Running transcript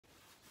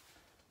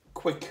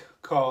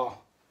Quikcore.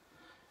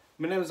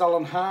 My name is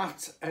Alan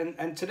Hart,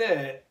 and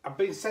today I've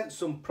been sent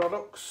some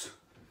products.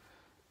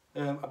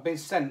 I've been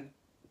sent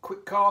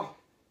Quikcore,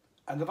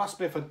 and they've asked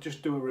me if I'd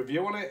just do a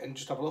review on it and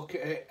just have a look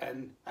at it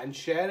and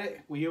share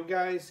it with you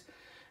guys.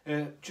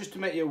 Just to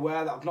make you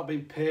aware that I've not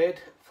been paid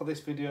for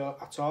this video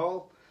at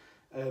all.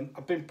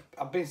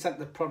 I've been sent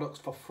the products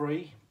for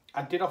free.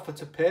 I did offer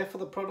to pay for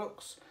the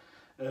products,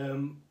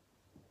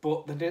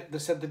 but they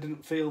said they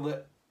didn't feel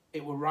that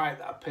it were right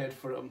that I paid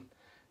for them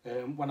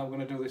when I'm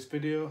going to do this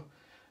video.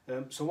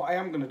 So what I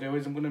am going to do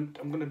is I'm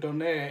going to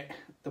donate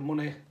the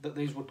money that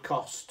these would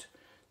cost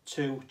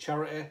to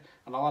charity,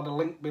 and I'll add a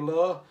link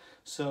below.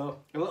 So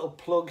a little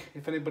plug,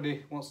 if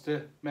anybody wants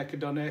to make a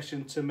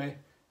donation to my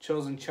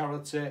chosen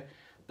charity,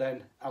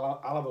 then I'll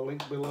have a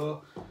link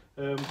below.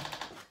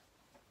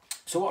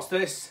 So what's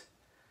this?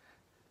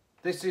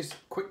 This is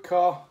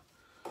Quikcore.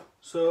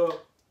 So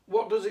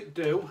what does it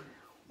do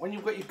when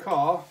you've got your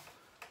car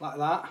like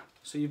that?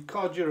 So you've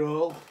cored your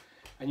roll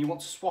and you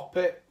want to swap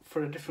it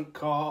for a different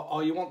car,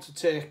 or you want to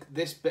take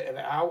this bit of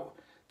it out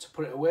to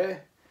put it away.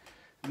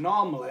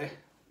 Normally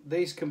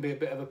these can be a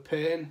bit of a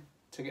pain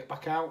to get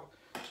back out,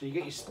 so you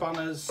get your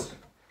spanners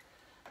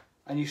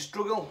and you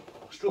struggle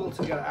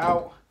to get it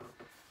out.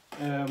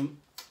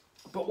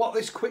 But what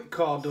this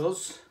Quikcore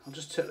does, I'll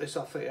just take this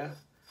off here,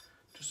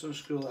 just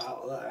unscrew that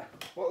out of there.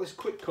 What this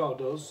Quikcore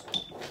does,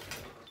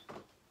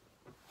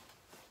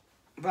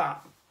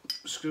 that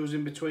screws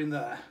in between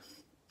there,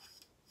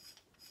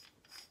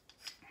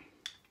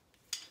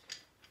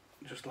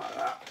 just like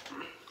that.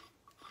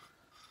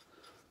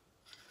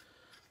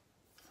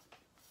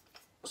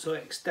 So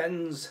it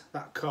extends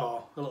that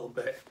core a little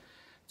bit.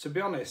 To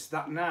be honest,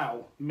 that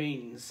now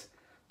means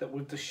that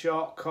with the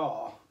short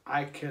core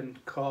I can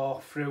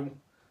core through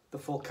the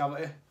full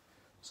cavity.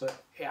 So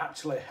it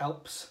actually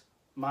helps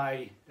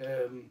it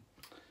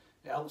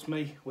helps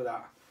me with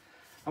that.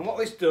 And what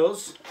this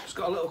does, it's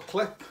got a little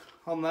clip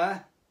on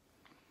there.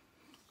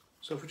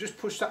 So if we just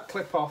push that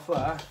clip off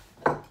there,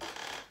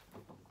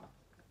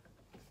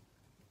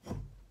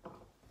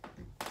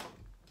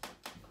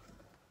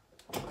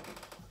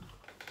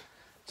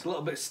 it's a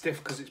little bit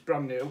stiff because it's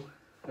brand new.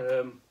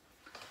 It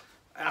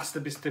has to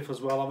be stiff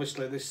as well.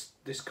 Obviously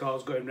this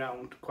car's going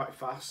round quite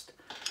fast,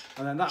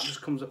 and then that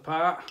just comes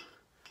apart.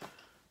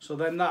 So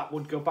then that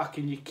would go back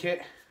in your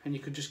kit, and you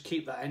could just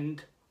keep that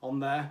end on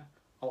there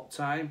all the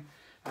time,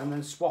 and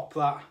then swap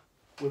that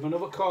with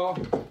another core.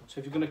 So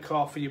if you're going to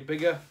core for your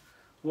bigger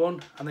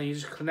one, and then you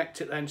just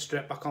connect it then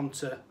straight back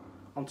onto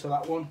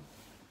that one.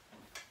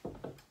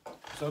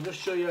 So I'll just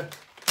show you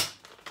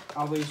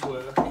how these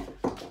work.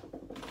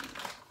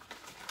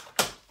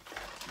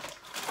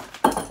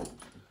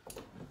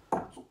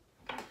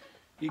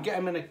 You get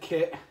them in a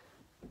kit,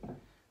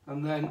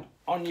 and then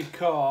on your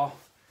car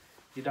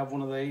you'd have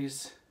one of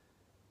these.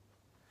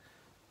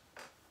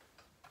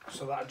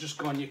 So that'd just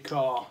go on your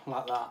car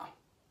like that.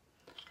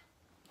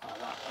 Like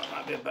that. That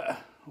might be a better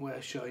way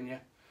of showing you.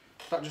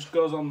 That just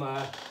goes on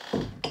there,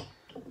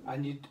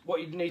 and what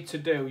you'd need to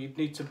do, you'd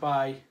need to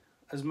buy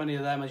as many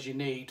of them as you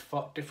need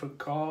for different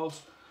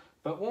cars.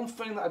 But one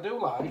thing that I do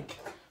like,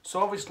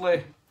 so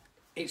obviously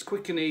it's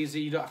quick and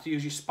easy, you don't have to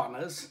use your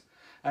spanners,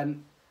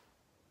 and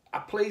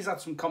please add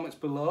some comments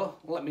below.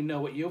 Let me know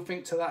what you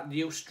think to that. Do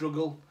you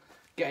struggle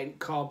getting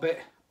car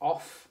bit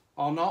off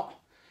or not?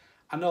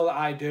 I know that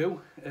I do,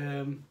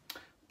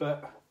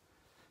 but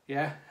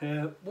yeah.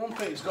 One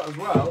thing it's got as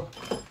well,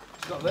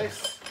 it's got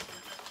this.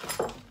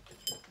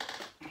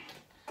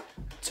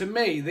 To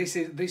me, this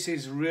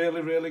is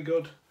really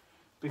good,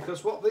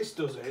 because what this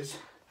does is,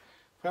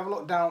 if we have a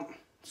look down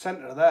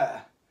centre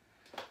there,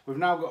 we've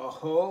now got a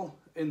hole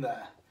in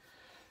there,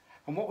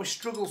 and what we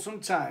struggle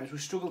sometimes, we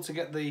struggle to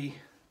get the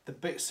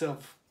bits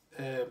of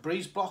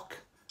breeze block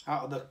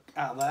out of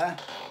there.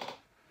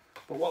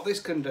 But what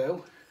this can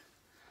do,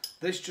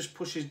 this just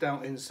pushes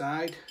down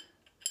inside,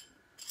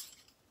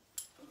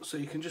 so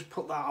you can just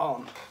put that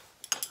on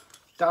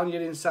down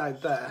your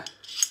inside there,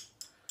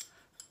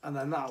 and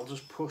then that'll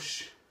just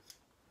push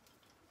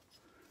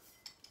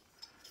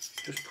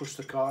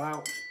the car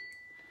out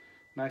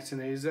nice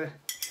and easy.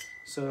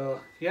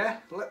 So yeah,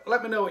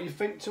 let me know what you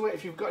think to it.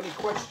 If you've got any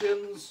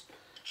questions,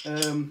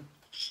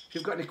 if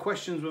you've got any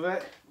questions with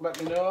it,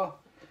 let me know.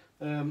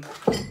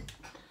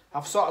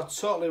 I've sort of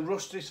totally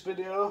rushed this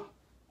video.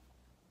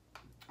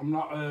 I'm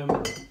not,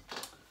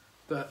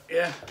 but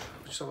yeah,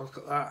 just have a look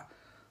at that.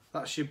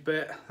 That's your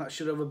bit, that's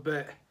your other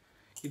bit.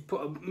 You'd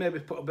maybe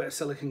put a bit of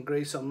silicone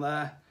grease on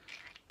there.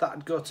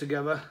 That'd go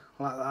together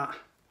like that.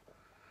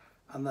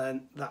 And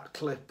then that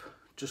clip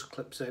just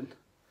clips in.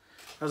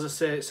 As I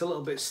say, it's a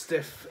little bit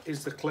stiff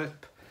is the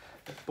clip,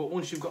 but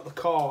once you've got the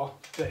core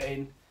bit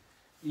in,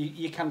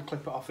 you can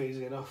clip it off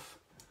easy enough.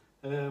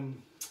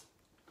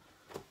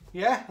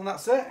 Yeah, and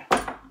that's it.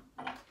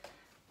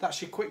 That's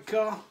your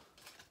Quikcore.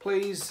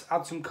 Please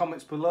add some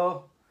comments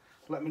below.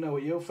 Let me know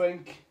what you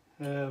think.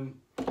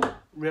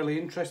 Really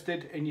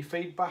interested in your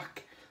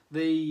feedback. At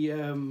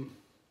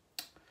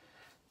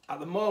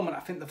the moment, I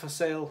think they're for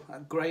sale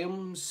at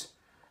Graham's.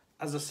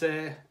 As I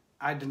say,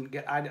 I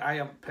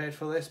haven't paid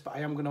for this, but I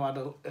am going to add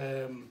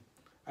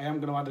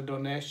a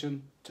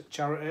donation to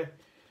charity,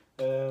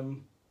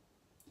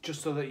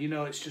 just so that you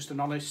know it's just an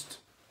honest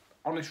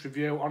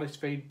review, honest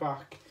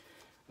feedback.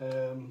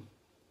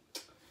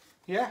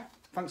 Yeah,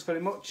 thanks very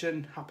much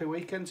and happy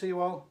weekend to you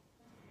all.